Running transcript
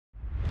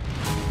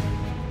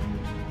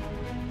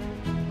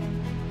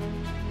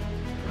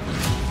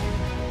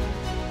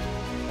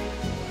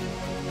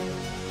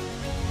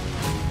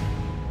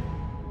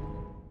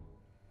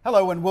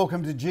Hello and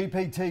welcome to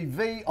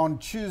GPTV on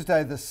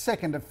Tuesday the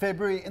 2nd of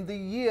February in the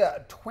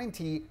year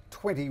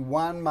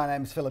 2021. My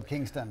name's Philip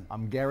Kingston.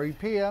 I'm Gary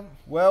Peer.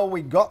 Well,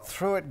 we got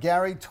through it,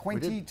 Gary.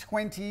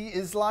 2020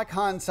 is like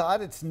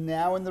hindsight. It's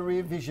now in the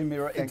rear vision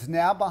mirror. It's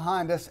now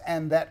behind us,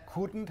 and that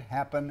couldn't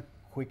happen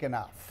quick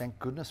enough. Thank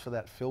goodness for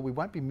that, Phil. We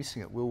won't be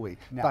missing it, will we?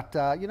 No. But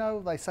you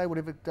know, they say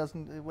whatever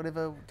doesn't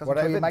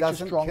kill you makes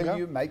you stronger. Kill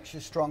you makes you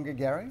stronger,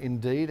 Gary.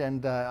 Indeed,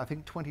 and I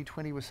think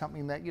 2020 was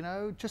something that, you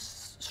know,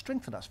 just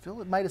strengthened us,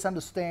 Phil. It made us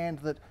understand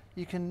that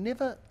you can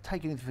never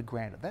take anything for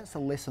granted. That's the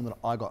lesson that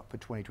I got for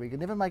 2020. You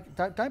can never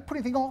don't put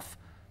anything off,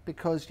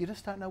 because you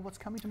just don't know what's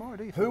coming tomorrow,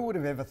 do you? Who would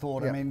have ever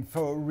thought? Yep. I mean,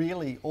 for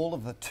really all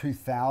of the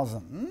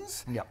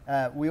 2000s,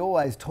 Yep. We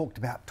always talked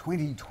about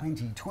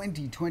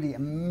 2020,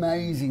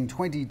 amazing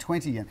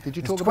 2020. And did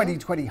you talk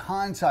 2020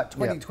 hindsight,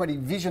 2020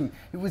 vision.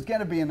 It was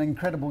going to be an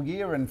incredible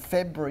year. In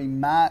February,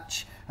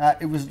 March,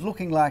 it was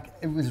looking like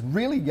it was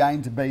really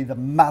going to be the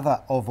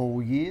mother of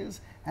all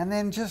years. And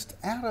then just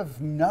out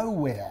of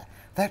nowhere,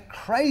 that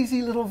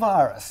crazy little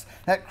virus,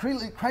 that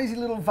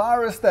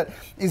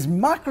is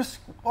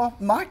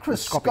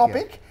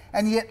microscopic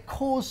and yet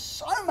caused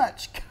so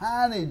much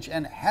carnage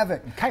and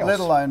havoc, chaos. Let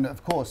alone,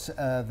 of course,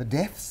 the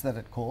deaths that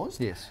it caused.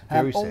 Yes,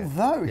 very sad.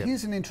 Although,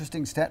 here's an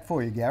interesting stat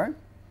for you, Gary.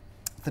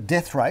 The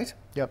death rate,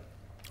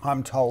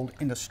 I'm told,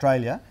 in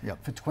Australia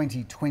for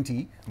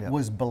 2020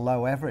 was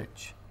below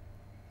average.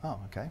 Oh,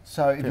 okay.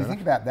 So if you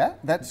think about that,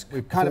 that's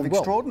kind of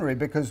extraordinary,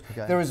 because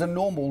Okay. there is a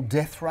normal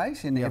death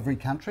rate in every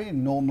country,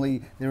 and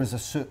normally there is a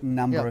certain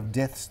number of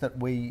deaths that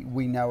we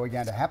know are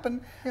going to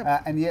happen,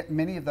 and yet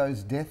many of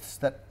those deaths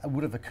that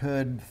would have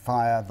occurred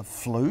via the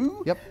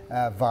flu,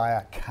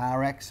 via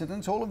car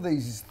accidents, all of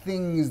these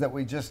things that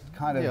we just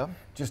kind of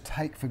just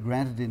take for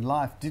granted in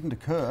life didn't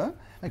occur.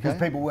 Because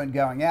people weren't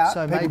going out,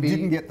 so people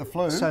didn't get the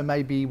flu. So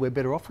maybe we're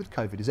better off with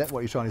COVID. Is that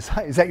what you're trying to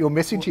say? Is that your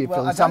message here,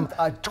 Phil, in some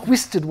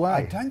twisted way?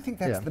 I don't think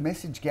that's the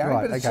message, Gary,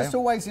 but it's just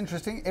always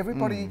interesting.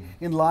 Everybody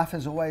in life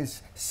has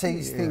always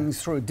sees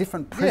things through a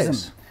different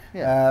prism.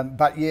 Yes.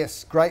 But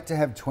yes, great to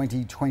have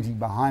 2020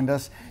 behind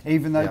us,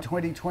 even though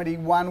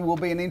 2021 will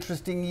be an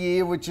interesting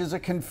year, which is a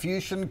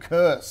Confucian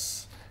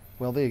curse.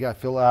 Well, there you go,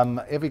 Phil.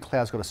 Every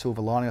cloud's got a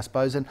silver lining, I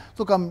suppose. And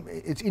look,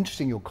 it's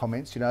interesting, your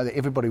comments, you know, that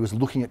everybody was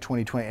looking at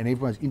 2020 and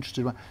everyone's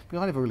interested, but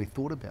I never really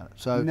thought about it.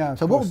 So,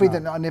 what would be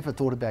that I never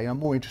thought about? You know, I'm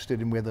more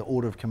interested in where the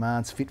order of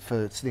command's fit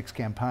for its next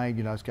campaign.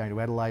 You know, it's going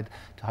to Adelaide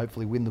to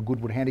hopefully win the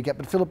Goodwood Handicap.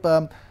 But Philip,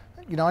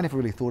 you know, I never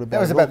really thought about it. That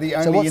was about the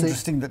only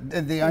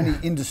the only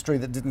industry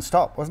that didn't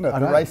stop, wasn't it?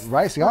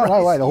 Racing. Oh,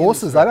 no, wait, the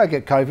horses, they don't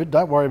get COVID.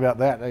 Don't worry about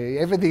that.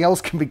 Everything else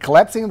can be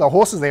collapsing. The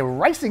horses, they're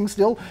racing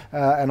still,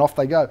 and off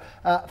they go.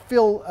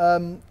 Phil,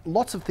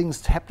 lots of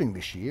things happening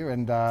this year.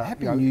 And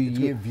Happy New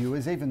Year,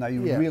 viewers, even though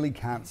you really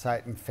can't say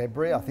it in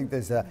February. I think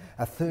there's a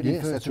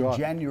 31st of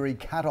January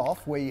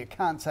cut-off where you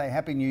can't say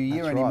Happy New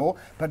Year anymore.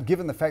 But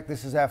given the fact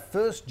this is our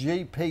first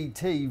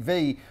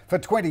GPTV for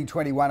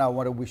 2021, I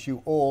want to wish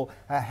you all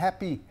a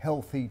happy, healthy,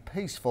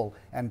 peaceful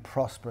and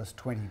prosperous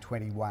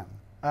 2021.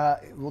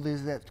 Well,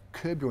 there's that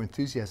Curb Your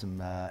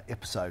Enthusiasm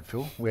episode,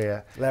 Phil,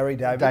 where Larry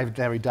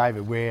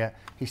David, where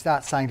he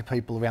starts saying to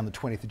people around the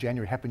 20th of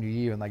January, Happy New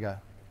Year, and they go,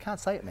 can't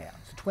say it now.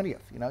 It's the 20th,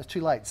 you know, it's too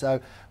late. So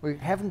we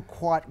haven't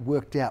quite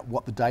worked out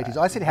what the date is.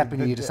 I said Happy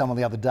New Year to someone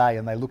the other day,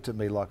 and they looked at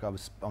me like I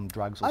was on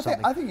drugs or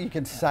something. I think you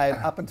can say it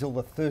up until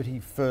the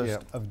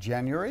 31st of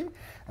January.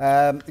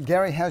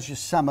 Gary, how's your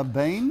summer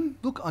been?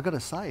 Look, I've got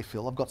to say,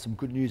 Phil, I've got some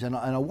good news, and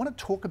I want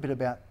to talk a bit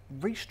about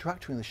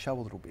restructuring the show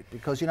a little bit,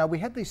 because, you know, we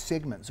had these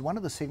segments. One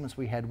of the segments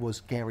we had was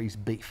Gary's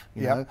Beef,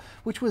 you know,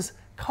 which was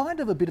kind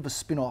of a bit of a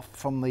spin-off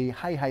from the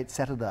Hey Hate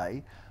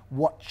Saturday,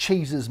 What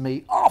Cheeses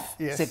Me Off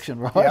section,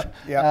 right?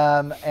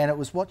 And it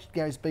was What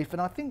Gary's Beef,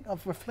 and I think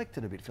I've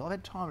reflected a bit, Phil. I've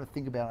had time to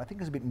think about it. I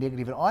think it's a bit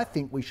negative, and I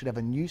think we should have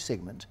a new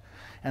segment,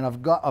 and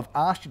I've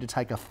asked you to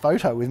take a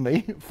photo with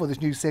me for this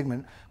new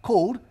segment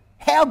called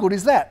How Good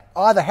Is That?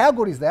 Either How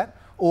Good Is That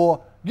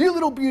or You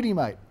Little Beauty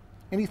Mate.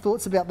 Any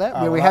thoughts about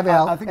that? Where we have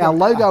our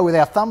logo with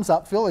our thumbs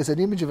up, Phil. There's an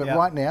image of it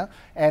right now.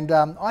 And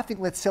I think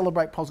let's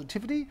celebrate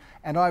positivity.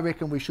 And I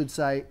reckon we should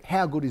say,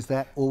 how good is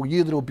that? Or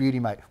you little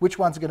beauty mate. Which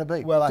one's it going to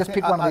be? Well, just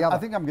pick one or the other. I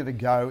think I'm going to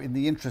go, in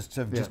the interests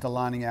of just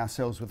aligning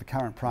ourselves with the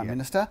current Prime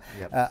Minister,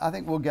 I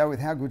think we'll go with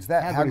how good's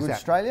that? How good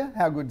Australia?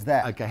 How good's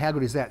that? Okay, how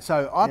good is that?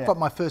 So I've got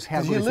my first how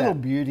good is that. Because your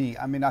little beauty,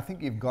 I mean, I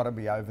think you've got to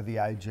be over the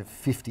age of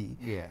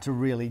 50 to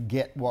really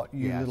get what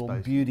your little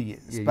beauty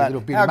is. Yeah, but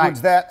little beauty how mate.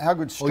 Good's that? How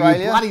good's Australia?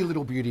 Or you bloody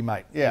little beauty mate.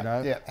 You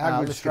know? How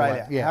good's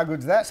Australia? How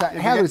good's that? So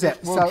how good is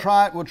that?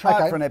 We'll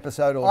try it for an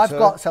episode or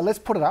two. So let's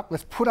put it up.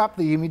 Let's put up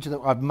the image that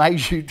I've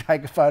made you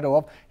take a photo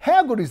of.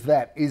 How good is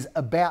that? Is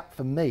about,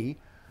 for me,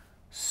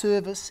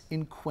 service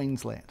in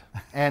Queensland.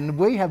 And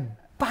we have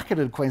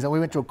bucketed Queensland. We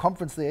went to a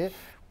conference there,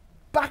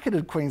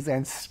 bucketed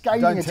Queensland,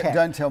 scathing attack.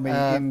 Don't tell me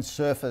in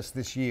surface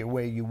this year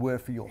where you were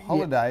for your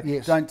holiday.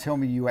 Yes. Don't tell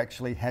me you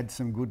actually had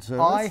some good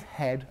service. I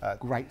had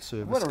great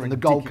service in the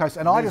Gold Coast,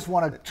 and I just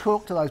want to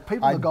talk to those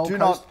people on the Gold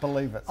Coast. I do not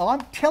believe it.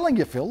 I'm telling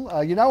you,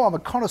 Phil, you know I'm a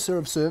connoisseur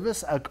of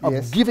service,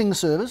 of giving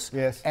service,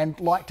 and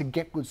like to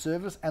get good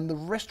service. And the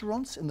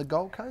restaurants in the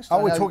Gold Coast.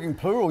 Oh, we're talking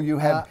plural. You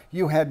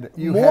had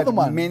more than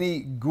one. Many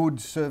good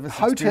service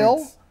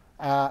hotel,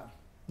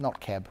 not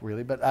cab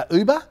really, but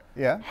Uber,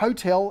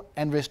 hotel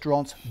and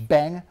restaurants,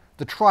 bang.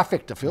 The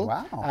trifecta, Phil.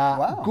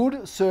 Wow.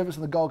 Good service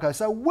in the Gold Coast.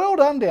 So well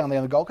done down there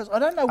on the Gold Coast. I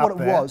don't know what it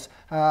was.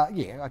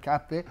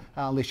 Up there.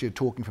 Unless you're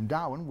talking from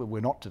Darwin. We're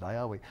not today,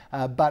 are we?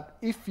 But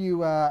if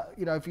you,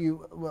 if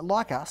you were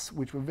like us,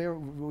 which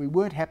we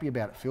weren't happy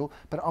about it, Phil.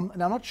 But I'm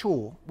not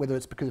sure whether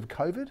it's because of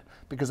COVID,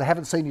 because I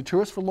haven't seen any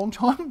tourists for a long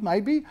time,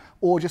 maybe,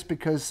 or just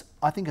because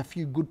I think a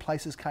few good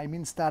places came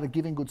in, started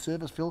giving good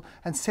service, Phil,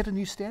 and set a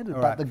new standard.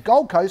 But the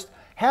Gold Coast,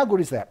 how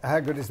good is that? How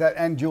good is that?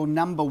 And your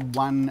number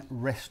one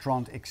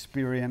restaurant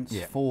experience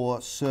for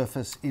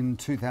surface in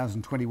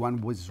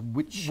 2021 was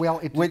which? Well,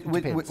 it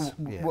depends.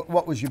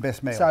 What was your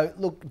best meal? So,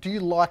 look, do you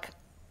like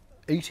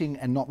eating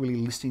and not really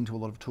listening to a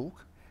lot of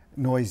talk?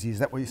 Noisy, is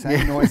that what you're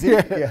saying? Noisy?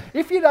 Yeah.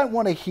 If you don't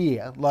want to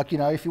hear,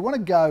 if you want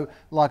to go,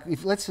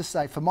 let's just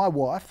say for my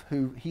wife,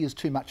 who hears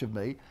too much of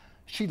me,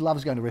 she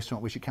loves going to a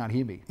restaurant where she can't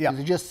hear me.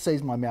 She just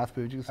sees my mouth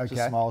moving, just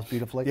smiles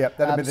beautifully. Yep,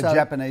 that'd be the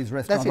Japanese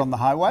restaurant on the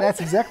highway. That's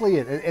exactly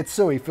it. It's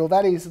Sui, Phil.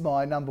 That is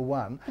my number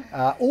one.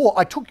 Or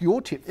I took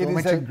your tip, Phil.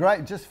 It is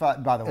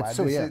great, by the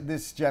way,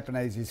 this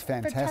Japanese is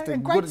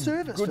fantastic. Great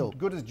service, Phil.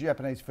 Good as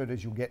Japanese food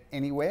as you'll get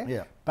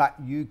anywhere, but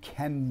you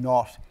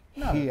cannot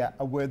hear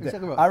a word there.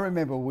 Exactly right. I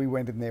remember we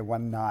went in there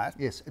one night.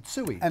 Yes, it's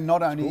Sui. And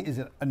not only is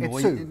it a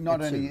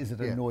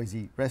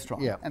noisy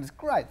restaurant, and it's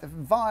great. The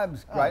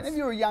vibe's great. And if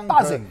you're a young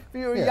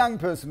young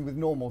person with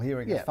normal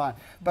hearing, it's fine.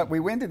 But we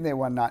went in there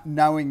one night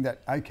knowing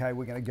that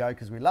we're going to go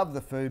because we love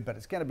the food, but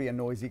it's going to be a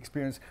noisy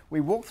experience.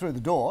 We walked through the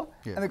door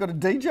and they've got a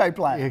DJ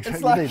playing. Exactly.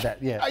 It's like, you need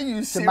that, are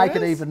you serious? To make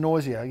it even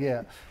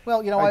noisier,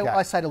 Well,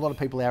 I say to a lot of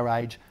people our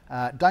age,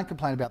 don't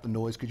complain about the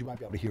noise because you won't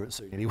be able to hear it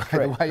soon anyway.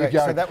 The way you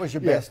go. So that was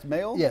your best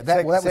meal? Yeah,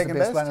 that was the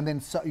best one. And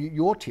then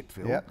your tip,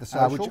 Phil. The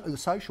social. The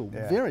social,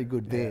 very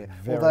good there.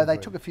 Although they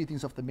took a few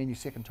things off the menu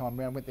second time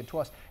round, went there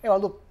twice. Anyway,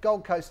 look,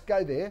 Gold Coast,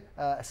 go there,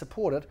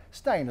 support it,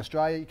 stay in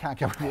Australia, you can't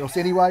go anywhere else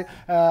anyway.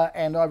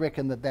 And I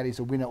reckon that is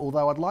a winner.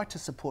 Although I'd like to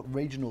support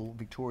regional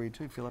Victoria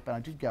too, Philip, and I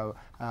did go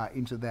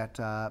into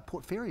that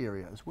Port Fairy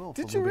area as well.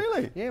 Did you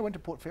really? Yeah, went to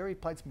Port Fairy,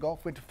 played some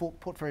golf, went to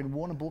Port Fairy in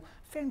Warrnambool.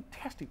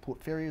 Fantastic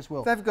Port Fairy as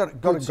well. They've got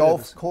a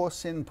golf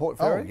course in Port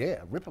Fairy? Oh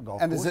yeah, ripper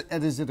golf course.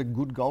 Is it a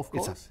good golf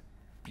course? It's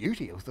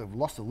beauty. They've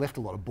left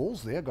a lot of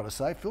balls there, I've got to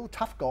say. Phil,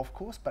 tough golf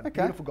course, but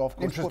beautiful golf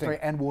course. Port Fairy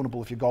and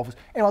Warrnambool if you're golfers.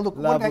 Anyway, look,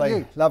 what about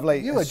you? Lovely.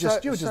 You were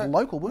just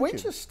local, weren't you? We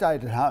just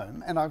stayed at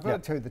home, and I've got to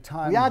tell you the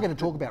time. We are going to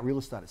talk about real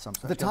estate at some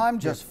stage. The time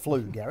just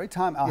flew, Gary.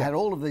 I had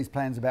all of these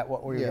plans about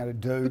what we were going to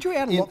do. But you were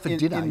out a lot for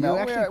dinner. You're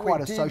actually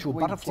quite a social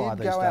butterfly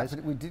these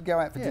days. We did go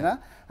out for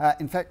dinner.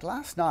 In fact,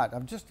 last night,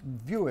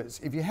 viewers,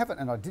 if you haven't,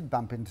 and I did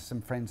bump into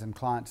some friends and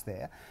clients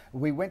there,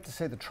 we went to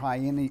see the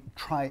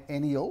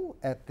Triennial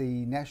at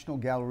the National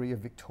Gallery of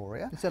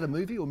Victoria. Is that a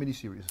movie or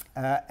miniseries?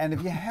 And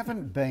if you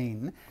haven't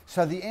been,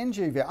 so the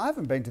NGV, I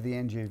haven't been to the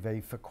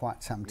NGV for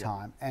quite some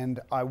time,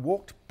 and I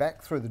walked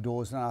back through the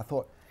doors and I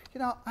thought,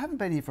 I haven't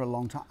been here for a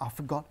long time. I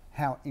forgot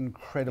how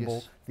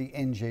incredible the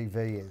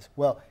NGV is.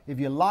 Well, if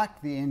you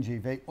like the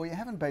NGV or you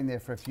haven't been there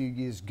for a few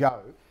years,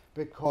 go,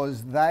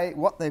 because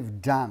what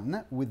they've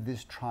done with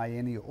this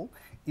Triennial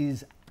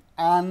is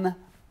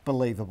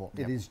unbelievable.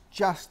 It is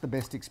just the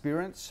best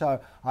experience. So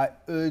I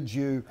urge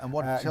you. And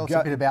tell us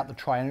a bit about the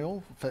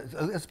Triennial.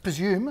 Let's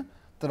presume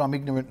that I'm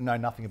ignorant and know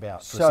nothing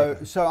about. So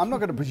I'm not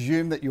going to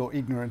presume that you're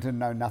ignorant and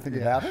know nothing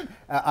about it.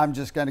 I'm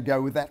just going to go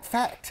with that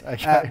fact.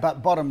 Okay.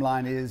 But bottom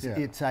line is,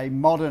 it's a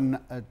modern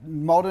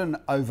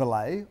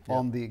overlay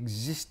on the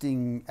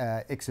existing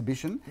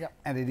exhibition,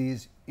 and it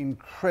is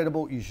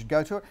incredible. You should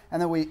go to it.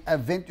 And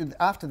then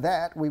after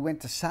that, we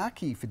went to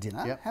Saki for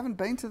dinner. Haven't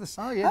been to the.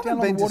 Oh yeah, down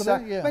on the water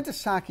there. Went to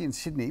Saki in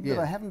Sydney, but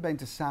I haven't been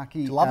to Saki.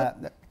 Do you love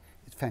it?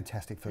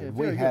 Fantastic food.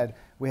 Yeah,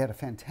 we had a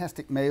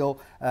fantastic meal,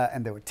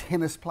 and there were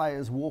tennis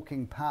players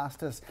walking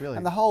past us, really?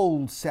 And the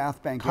whole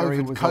South Bank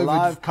area was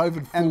alive.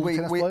 COVID and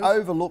tennis we players?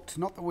 Overlooked.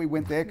 Not that we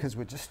went there because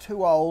we're just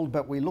too old,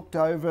 but we looked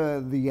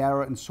over the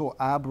Yarra and saw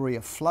Arbury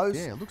afloat.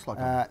 Yeah, it looks like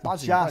a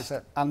buzzing just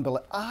place.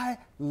 Unbelievable. I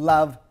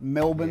love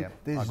Melbourne. Yeah,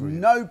 There's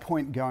no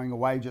point going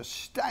away. Just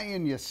stay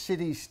in your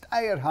city.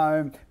 Stay at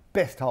home.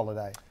 Best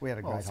holiday. We had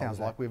a great holiday. Sounds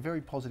like we're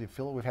very positive,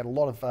 Phil. We've had a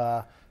lot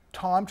of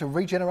time to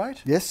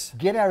regenerate. Yes.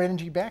 Get our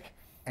energy back.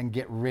 And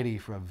get ready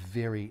for a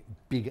very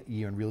big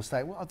year in real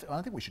estate. Well,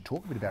 I think we should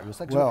talk a bit about real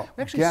estate. Well,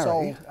 we actually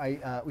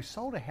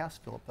sold a house,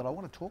 Philip, that I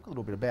want to talk a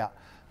little bit about.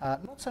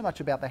 Not so much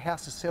about the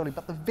house necessarily,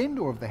 but the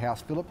vendor of the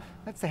house, Philip.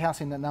 That's the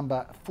house in the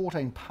number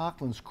 14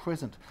 Parklands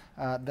Crescent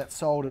that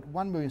sold at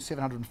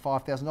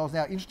 $1,705,000.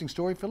 Now, interesting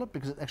story, Philip,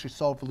 because it actually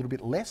sold for a little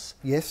bit less.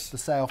 Yes. The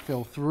sale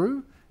fell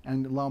through.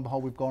 and lo and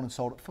behold, we've gone and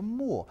sold it for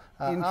more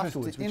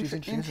afterwards, which is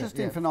interesting.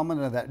 Interesting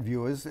phenomenon that,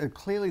 viewers.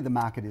 Clearly the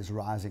market is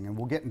rising, and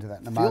we'll get into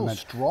that in a Feels moment.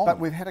 strong. But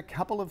we've had a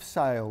couple of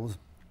sales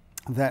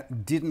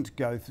that didn't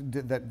go,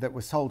 that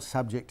were sold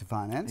subject to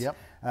finance. Yep.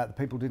 The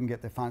people didn't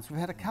get their finance. We've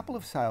had a couple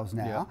of sales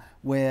now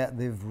where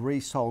they've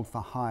resold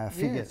for higher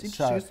figures. It's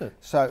interesting, isn't it?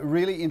 So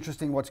really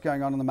interesting what's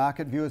going on in the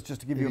market, viewers.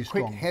 Just to give you a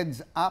quick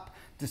heads up,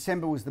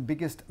 December was the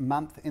biggest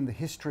month in the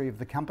history of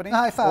the company.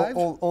 High five.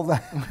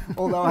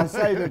 Although I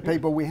say to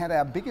people, we had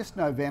our biggest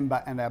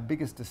November and our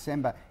biggest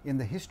December in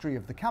the history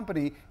of the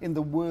company in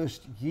the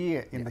worst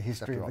year in the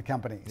history of the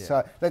company. Yeah.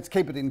 So let's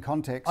keep it in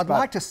context. I'd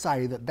like to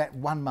say that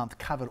 1 month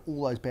covered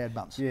all those bad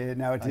months. Yeah,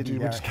 no, it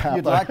didn't.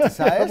 You'd like to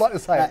say it. I'd like to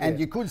say it, and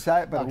you could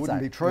say it, but it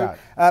wouldn't be true.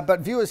 No. But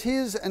viewers,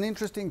 here's an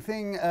interesting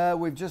thing.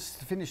 We've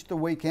just finished the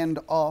weekend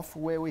off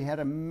where we had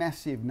a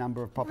massive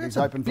number of properties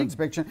open for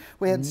inspection.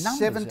 We had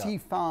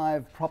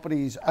 75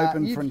 properties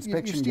open for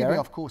inspection, you Gary. Me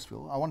off course,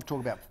 Phil. I want to talk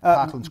about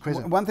Parklands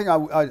Crescent. One thing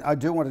I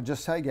do want to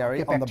just say,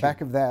 Gary, on the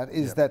back of that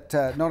is that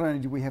not only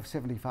did we have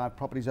 75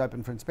 properties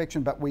open for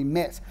inspection, but we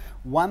met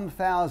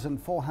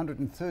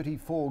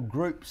 1,434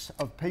 groups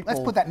of people.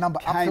 Let's put that number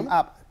came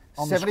up.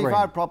 On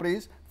 75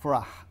 properties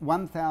for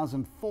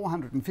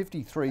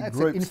 1,453 That's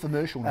groups. An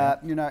infomercial now.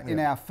 In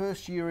our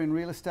first year in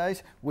real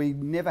estate, we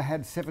never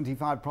had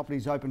 75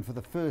 properties open for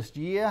the first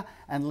year,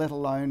 and let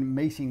alone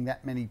meeting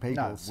that many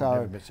people. No,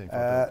 so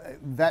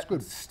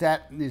that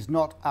stat is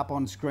not up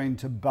on screen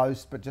to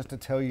boast, but just to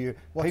tell you,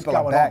 people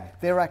are back.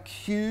 There are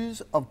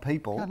queues of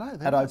people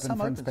at open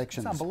for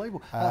inspections. It's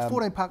unbelievable.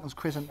 14 Parklands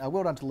Crescent,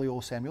 well done to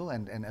Leor Samuel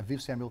and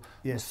Aviv Samuel,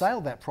 who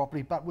sold that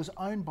property, but was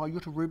owned by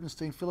Jutta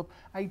Rubenstein Phillip,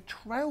 a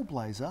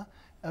trailblazer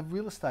of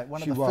real estate,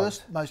 one of the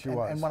first most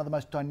and one of the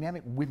most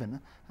dynamic women,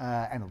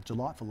 and a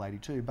delightful lady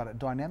too, but a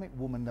dynamic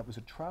woman that was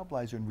a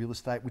trailblazer in real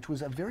estate, which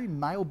was a very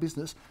male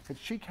business that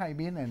she came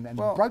in and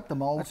broke the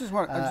mold. I just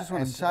want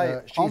to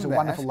say, she's a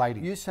wonderful lady.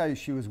 You say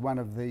she was one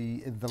of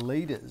the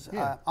leaders.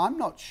 Yeah. I'm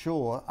not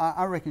sure.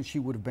 I reckon she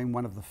would have been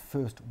one of the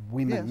first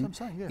women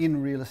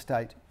in real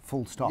estate.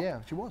 Full stop.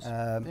 Yeah, she was.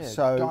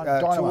 So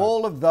to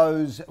all of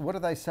those, what do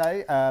they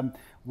say?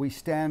 We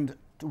stand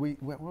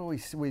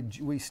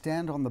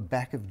on the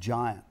back of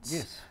giants.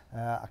 Yes.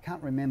 I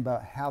can't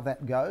remember how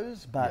that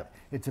goes, but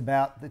it's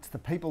the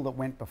people that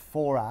went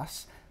before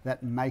us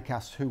that make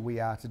us who we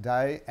are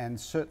today. And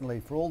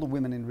certainly for all the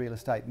women in real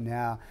estate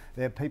now,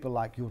 there are people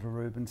like Jutta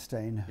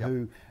Rubenstein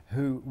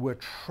who were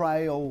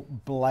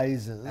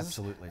trailblazers.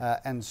 Absolutely.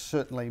 And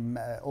certainly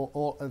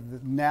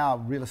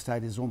now real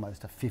estate is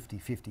almost a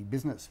 50-50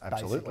 business,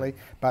 basically.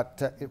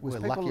 But it was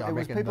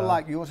people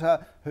like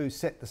Jutta who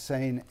set the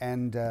scene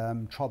and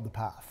trod the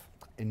path.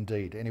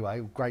 Indeed.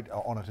 Anyway, great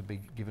honour to be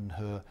given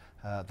her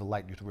the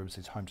late Jutta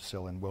Rubenstein's home to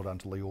sell, and well done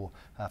to Leor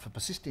for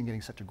persisting in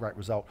getting such a great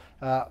result.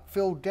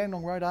 Phil,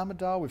 Dandenong Road,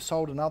 Armidale, we've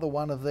sold another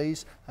one of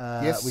these,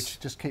 which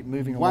just keep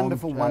moving along.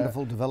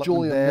 Wonderful development.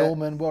 Julian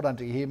Millman, well done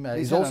to him.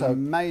 He's also an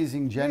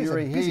amazing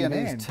January. He and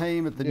his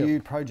team at the new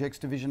projects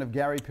division of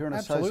Gary Pier and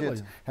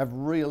Associates have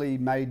really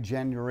made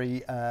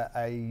January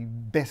a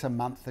better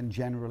month than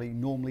January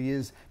normally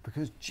is,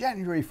 because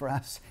January for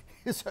us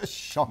is a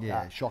shocker.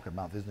 Yeah, shocker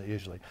month, isn't it,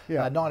 usually?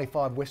 Yeah.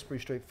 95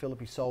 Westbury Street,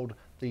 Phillip, he sold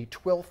the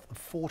 12th of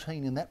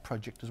 14 in that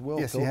project as well.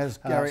 Yes, Phil. he has,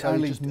 Gary. So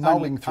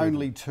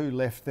only two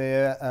left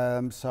there.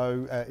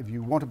 If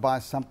you want to buy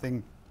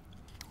something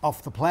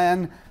off the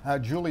plan,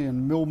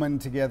 Julian Millman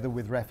together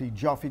with Rafi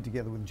Joffe,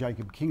 together with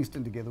Jacob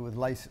Kingston, together with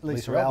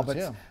Lisa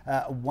Alberts,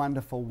 a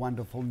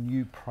wonderful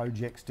new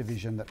projects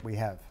division that we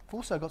have. We've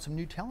also got some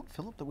new talent,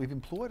 Phillip, that we've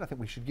employed. I think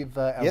we should give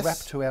a wrap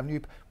to our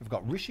new... We've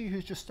got Rishi,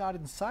 who's just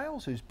started in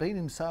sales, who's been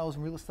in sales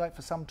and real estate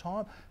for some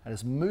time and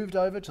has moved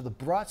over to the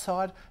bright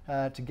side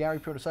to Gary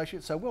Pier and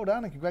Associates. So well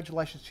done and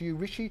congratulations to you,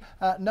 Rishi.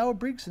 Noah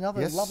Briggs,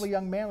 another lovely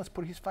young man, let's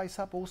put his face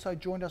up, also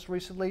joined us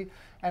recently.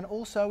 And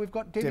also we've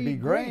got Debbie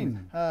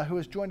Green, who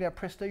has joined our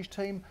Prestige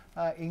team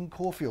in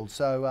Caulfield.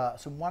 So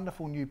some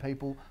wonderful new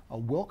people.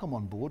 Welcome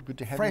on board. Good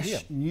to have you here.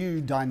 Fresh, new,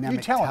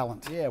 dynamic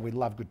talent. Yeah, we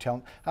love good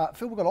talent.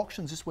 Phil, we've got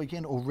auctions this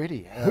weekend already.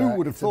 Who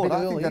would have thought?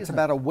 I think that's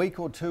about a week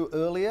or two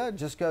earlier.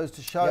 Just goes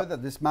to show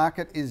that this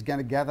market is going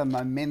to gather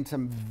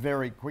momentum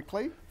very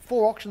quickly.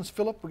 4 auctions,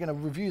 Phillip. We're going to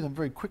review them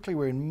very quickly.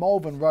 We're in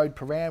Malvern Road,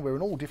 Paran. We're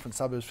in all different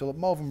suburbs, Phillip.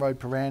 Malvern Road,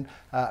 Paran.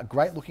 A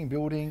great looking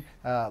building.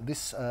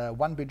 This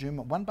 1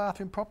 bedroom, 1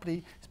 bathroom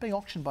property is being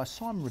auctioned by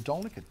Simon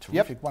Radolnik. A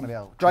terrific, one of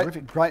our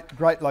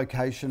great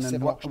location,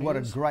 and what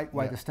a great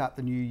way to start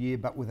the new year,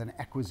 but with an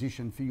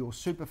acquisition for your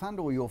super fund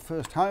or your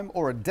first home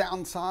or a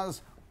downsize.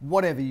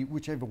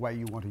 Whichever way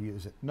you want to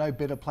use it. No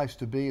better place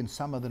to be in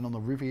summer than on the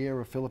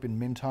Riviera, Phillip, in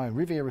Mentone.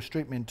 Riviera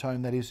Street,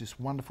 Mentone, that is this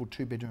wonderful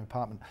 2-bedroom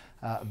apartment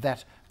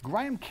that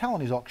Graham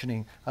Callan is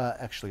auctioning.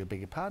 Actually, I beg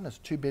your pardon, it's a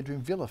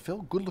 2-bedroom villa, Phil.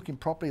 Good looking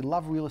property,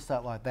 love real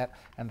estate like that,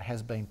 and it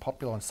has been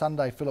popular. On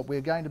Sunday, Phillip,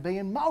 we're going to be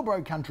in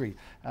Marlborough country,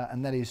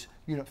 and that is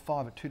Unit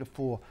 5 at 2 to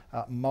 4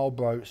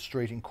 Marlborough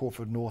Street in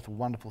Caulfield North. A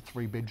wonderful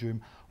 3-bedroom,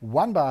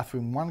 1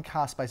 bathroom, 1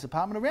 car space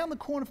apartment around the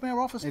corner from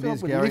our office, Phil,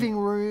 with living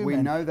room. We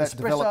know that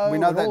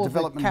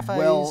development cafes,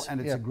 well,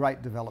 and it's a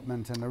great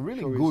development and a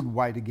really good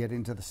way to get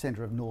into the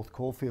centre of North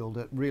Caulfield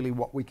at really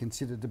what we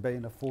consider to be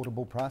an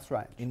affordable price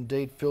range.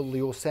 Indeed, Phil,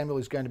 Lior Samuel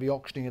is going to be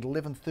auctioning at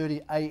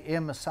 11:30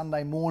 a.m. a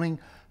Sunday morning.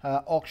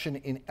 Auction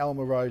in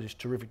Elmer Road. Is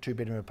terrific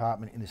 2-bedroom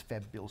apartment in this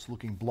fabulous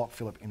looking block,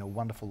 Philip, in a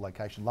wonderful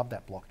location. Love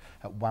that block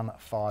at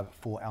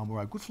 154 Elmer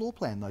Road. Good floor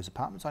plan, those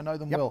apartments. I know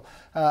them well.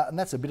 And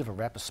that's a bit of a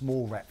wrap, a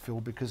small wrap, Phil,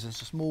 because it's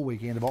a small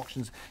weekend of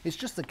auctions. It's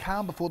just the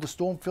calm before the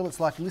storm, Phil. It's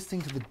like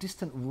listening to the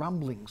distant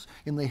rumblings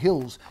in the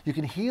hills. You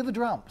can hear the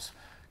drums.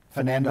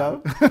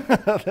 Fernando.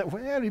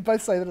 We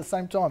both say that at the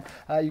same time.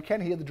 You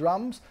can hear the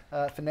drums,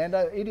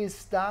 Fernando. It is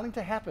starting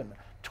to happen.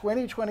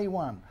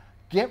 2021.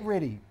 Get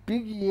ready.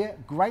 Big year,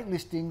 great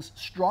listings,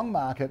 strong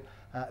market.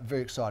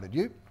 Very excited.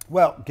 You?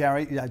 Well,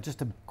 Gary,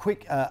 just a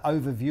quick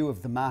overview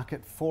of the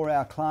market for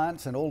our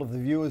clients and all of the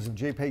viewers of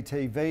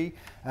GPTV.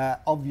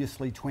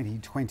 Obviously,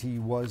 2020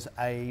 was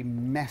a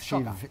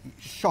massive,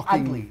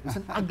 shocking, ugly. It was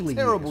an ugly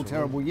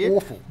terrible year.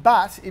 Awful.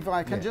 But if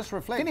I can just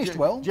reflect, finished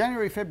well.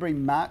 January, February,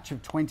 March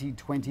of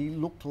 2020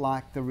 looked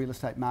like the real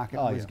estate market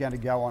was going to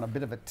go on a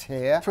bit of a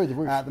tear. Through the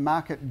roof. The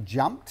market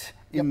jumped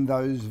in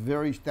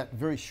that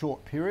very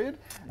short period,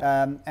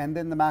 and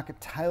then the market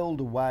tailed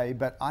away.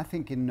 But I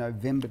think in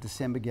November,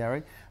 December,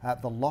 Gary,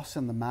 the loss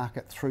in the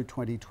market through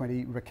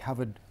 2020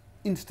 recovered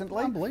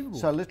instantly. Unbelievable.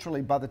 So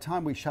literally by the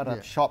time we shut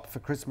up shop for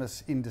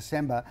Christmas in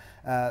December,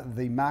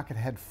 the market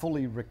had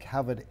fully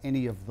recovered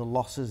any of the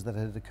losses that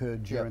had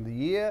occurred during the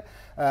year.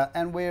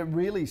 And we're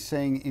really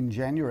seeing in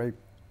January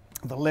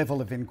the level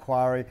of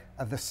inquiry,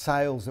 the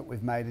sales that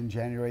we've made in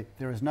January.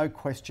 There is no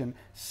question,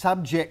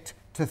 subject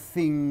to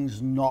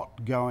things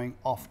not going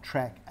off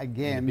track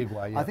again. In a big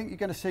way, I think you're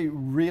going to see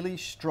really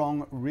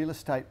strong real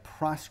estate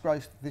price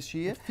growth this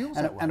year. It feels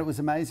that way. And it was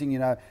amazing,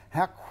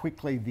 how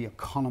quickly the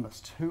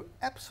economists, who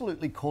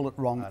absolutely call it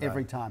wrong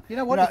every time. You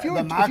know what?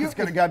 The market's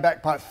going to go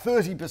back by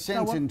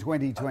 30% in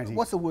 2020.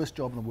 What's the worst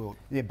job in the world?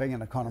 Yeah, being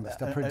an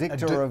economist, a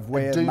predictor of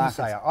where the market's...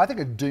 I think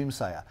a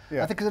doomsayer.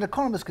 Yeah. I think because an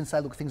economist can say,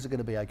 look, things are going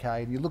to be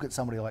okay. And you look at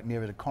somebody like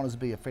Nerida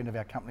Conisbee, a friend of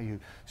our company who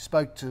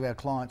spoke to our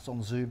clients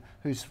on Zoom,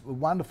 who's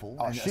wonderful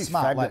and she's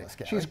smart lady. fabulous,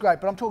 Gary. She's great,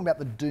 but I'm talking about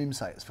the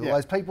doomsayers, Phil.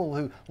 Those people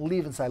who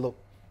live and say, look,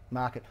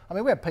 market. I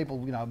mean, we have people,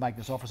 making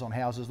us offers on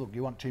houses. Look,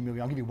 you want 2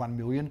 million? I'll give you 1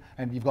 million,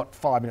 and you've got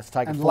 5 minutes to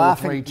take it. 4,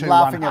 3, 2, 1.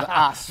 Laughing at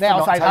us. Now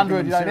it's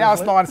 800. Now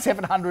it's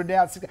 700.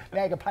 Now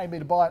you can pay me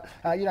to buy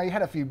it. You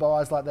had a few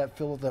buyers like that,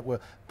 Phil, that were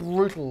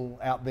brutal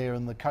out there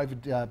in the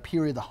COVID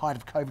period, the height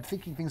of COVID,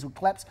 thinking things would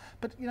collapse.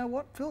 But you know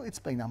what, Phil? It's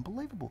been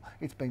unbelievable.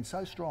 It's been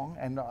so strong,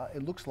 and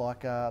it looks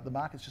like the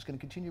market's just going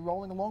to continue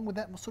rolling along with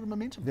that sort of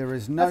momentum. There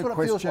is no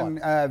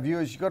question,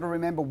 viewers. You've got to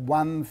remember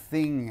one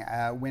thing: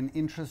 when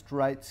interest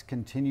rates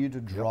continue to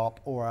drop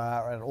or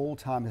are at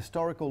all-time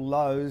historical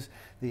lows,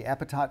 the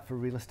appetite for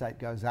real estate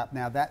goes up.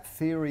 Now, that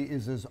theory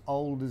is as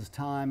old as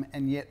time,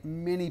 and yet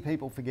many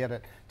people forget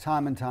it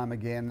time and time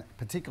again,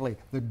 particularly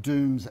the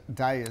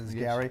doomsdayers,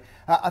 Gary.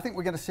 I think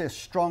we're going to see a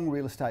strong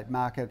real estate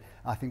market.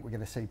 I think we're going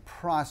to see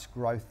price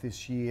growth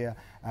this year.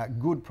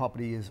 Good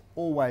property is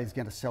always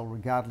going to sell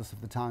regardless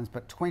of the times,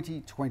 but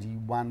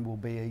 2021 will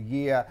be a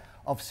year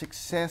of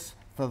success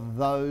for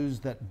those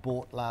that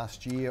bought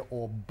last year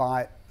or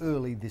buy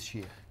early this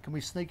year. Can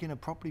we sneak in a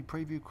property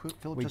preview,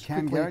 Philip? We just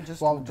can, quickly, Gary.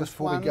 just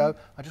before we go,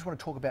 I just want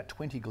to talk about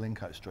 20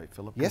 Glencoe Street,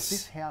 Philip. Yes.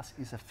 This house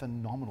is a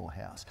phenomenal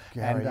house.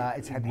 Gary, and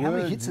it's had how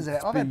many hits has it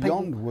had? I've had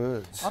beyond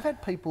words. I've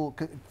had people,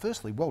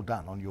 firstly, well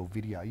done on your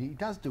video. He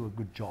does do a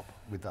good job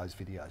with those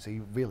videos. He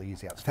really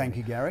is outstanding. Thank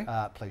you, Gary.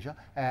 Pleasure.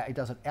 He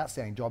does an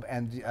outstanding job,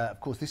 and of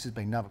course, this has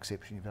been no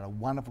exception. You've done a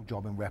wonderful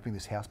job in wrapping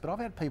this house. But I've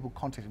had people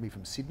contacting me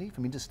from Sydney,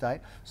 from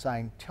interstate,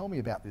 saying, tell me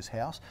about this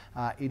house.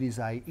 It is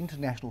an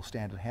international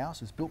standard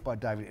house. It's built by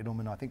David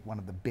Edelman, I think one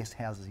of the best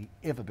houses he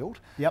ever built.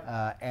 Yep.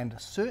 And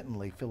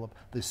certainly, Philip,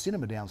 the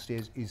cinema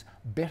downstairs is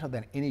better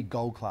than any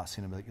gold class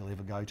cinema that you'll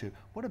ever go to.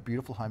 What a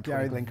beautiful home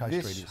 20 Glencoe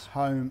Street is. This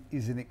home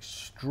is an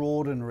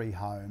extraordinary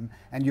home,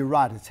 and you're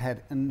right, it's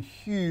had a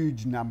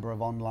huge number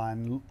of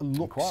online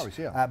looks inquiries,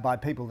 by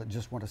people that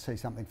just want to see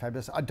something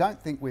fabulous. I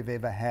don't think we've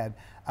ever had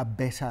a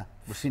better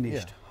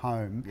finished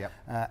home,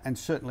 and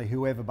certainly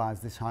whoever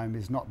buys this home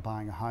is not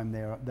buying a home,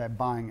 they're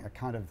buying a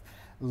kind of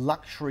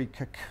luxury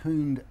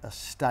cocooned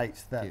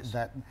estate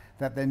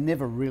that they're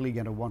never really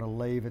going to want to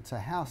leave. It's a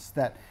house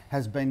that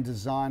has been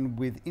designed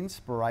with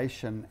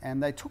inspiration,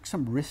 and they took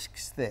some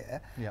risks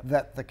there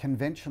that the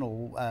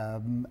conventional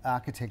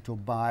architect or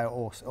buyer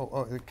or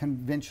the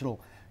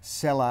conventional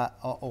seller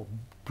or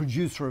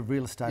producer of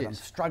real estate, I'm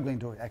struggling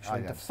to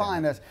actually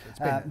define it,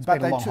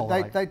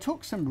 but they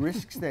took some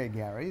risks there,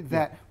 Gary,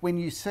 that when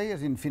you see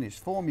it in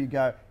finished form, you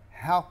go,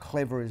 how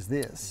clever is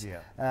this?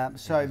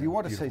 So if you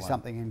want to see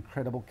something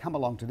incredible, come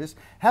along to this.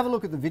 Have a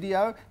look at the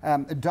video.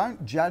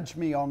 Don't judge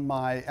me on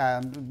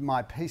my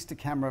my piece to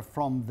camera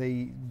from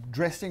the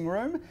dressing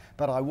room,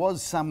 but I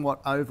was somewhat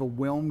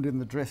overwhelmed in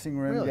the dressing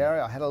room, Gary.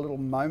 I had a little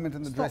moment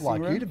in the dressing room.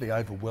 It's not like you to be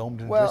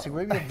overwhelmed in the dressing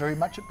room. You're very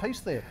much at peace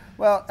there.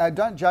 Well,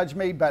 don't judge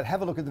me, but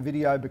have a look at the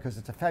video because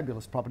it's a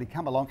fabulous property.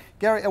 Come along.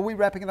 Gary, are we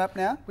wrapping it up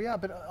now? We are,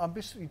 but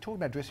you're talking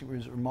about dressing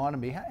rooms. It reminded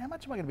me, how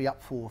much am I going to be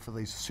up for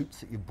these suits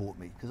that you've bought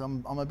me? Because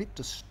I'm a bit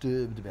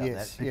disturbed about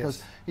that,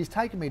 because he's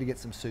taken me to get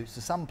some suits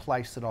to some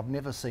place that I've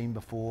never seen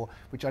before,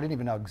 which I didn't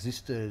even know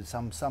existed.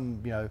 Some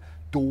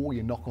door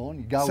you knock on,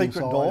 you go secret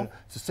inside, door.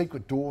 It's a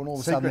secret door, and all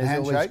of a sudden there's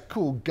all these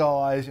cool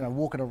guys,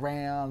 walking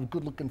around,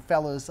 good-looking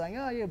fellas saying,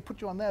 "Oh yeah, put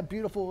you on there,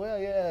 beautiful,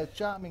 yeah,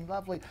 charming,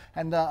 lovely."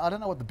 And I don't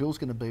know what the bill's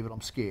going to be, but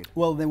I'm scared.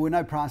 Well, there were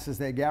no prices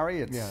there,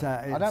 Gary. It's,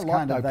 I don't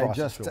like no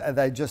prices.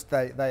 They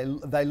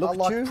look at you.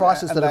 I like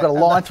prices that have got a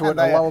line through it and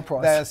a lower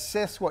price. They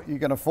assess what you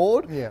can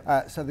afford.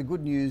 So the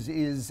good news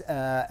is,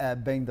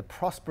 being the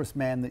prosperous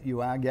man that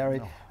you are, Gary,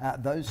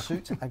 those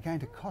suits are going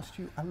to cost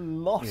you a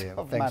lot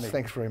of money.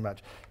 Thanks very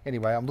much.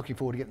 Anyway, I'm looking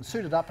forward to getting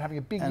suited up, having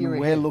a big year ahead. And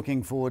we're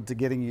looking forward to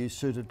getting you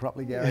suited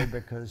properly, Gary,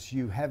 because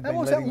you have been.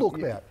 What's that look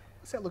about?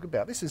 What's that look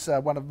about? This is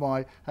one of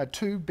my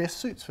 2 best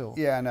suits, Phil.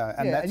 Yeah, I know.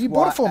 And, and you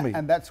bought it for me.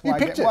 And that's why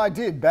I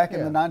did back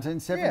in the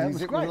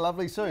 1970s. It was a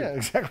lovely suit. Yeah,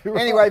 exactly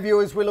right. Anyway,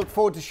 viewers, we look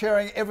forward to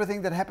sharing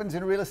everything that happens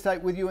in real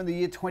estate with you in the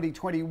year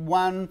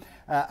 2021.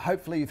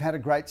 Hopefully you've had a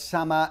great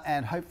summer,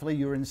 and hopefully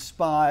you're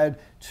inspired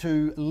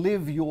to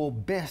live your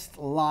best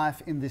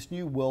life in this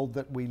new world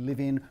that we live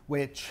in,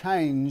 where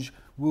change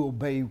will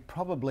be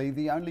probably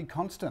the only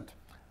constant.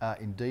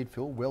 Indeed,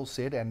 Phil, well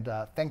said, and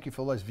thank you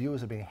for all those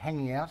viewers who have been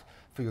hanging out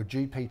for your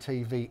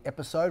GPTV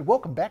episode.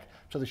 Welcome back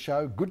to the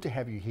show. Good to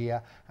have you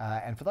here.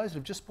 And for those who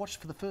have just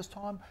watched for the first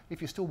time,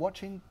 if you're still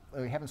watching,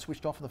 you haven't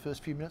switched off for the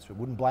first few minutes, we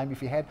wouldn't blame you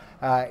if you had.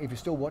 If you're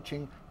still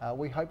watching,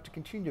 we hope to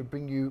continue to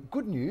bring you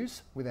good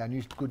news with our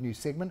good news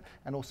segment,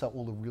 and also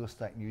all the real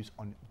estate news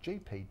on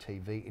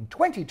GPTV in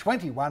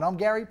 2021. I'm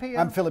Gary P.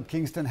 I'm Philip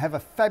Kingston. Have a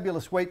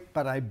fabulous week,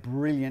 but a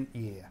brilliant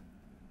year.